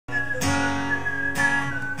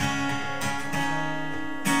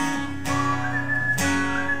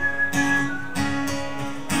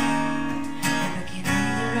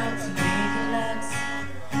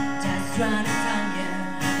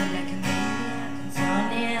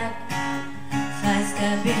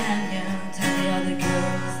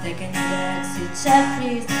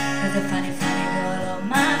You're the funny, funny girl of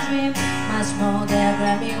my dream, much more than a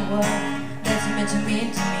Grammy award. That's meant to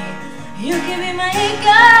mean to me. You can be my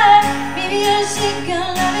girl, maybe you're a chic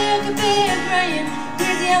girl, love you could be a crying,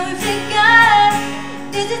 crazy how we flicker.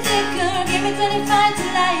 This is it, girl, give me 25 to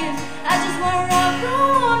life. I just wanna rock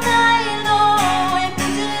all night long and put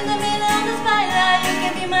you in the middle of the spotlight. You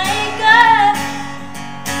can be my girl.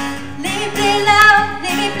 Let me play loud,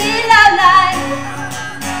 let me play loud live.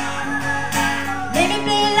 Let me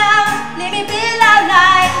play loud, let me play loud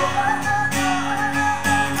live.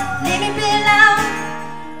 Let me play loud.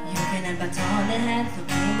 You can have but on the head for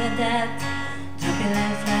playing the dead. Jumping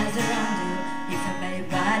like flies around you. If I buy your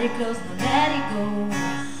body close, no let it go.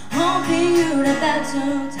 Hoping you the better.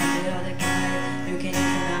 Tell the other guy you can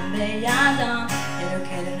even number your down.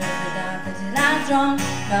 Educated over that until I'm drunk.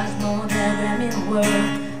 Much more than a Grammy award.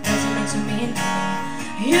 That's what makes you mean to me.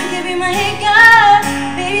 You can be my girl,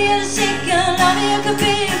 baby you're a chic girl, love you could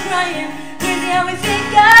be a crying, crazy how we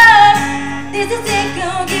figure. This is it,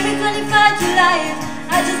 girl, give me 25 to life.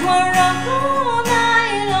 I just wanna rock all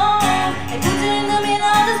night long and put you in the middle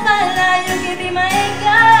of the spotlight. You can be my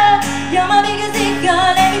girl, you're my biggest hit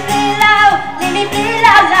girl. Let me play loud, let me play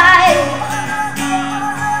loud live.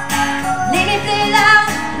 Let me play loud,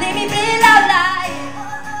 let me play loud live.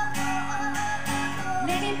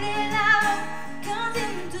 Let me play loud,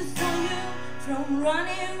 counting to stop you from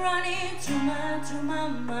running, running to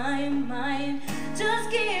my mind. Just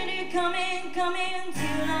keep it coming, coming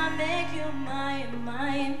till I make you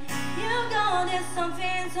mine. You got this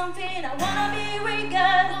something I wanna be with,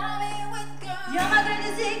 girl. You're my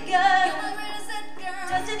greatest hit, girl.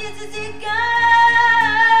 Just a this hit, girl.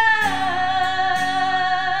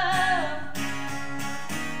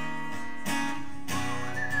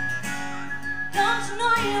 Don't you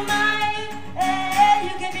know you're mine? Hey,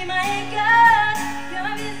 you can be my hit, girl.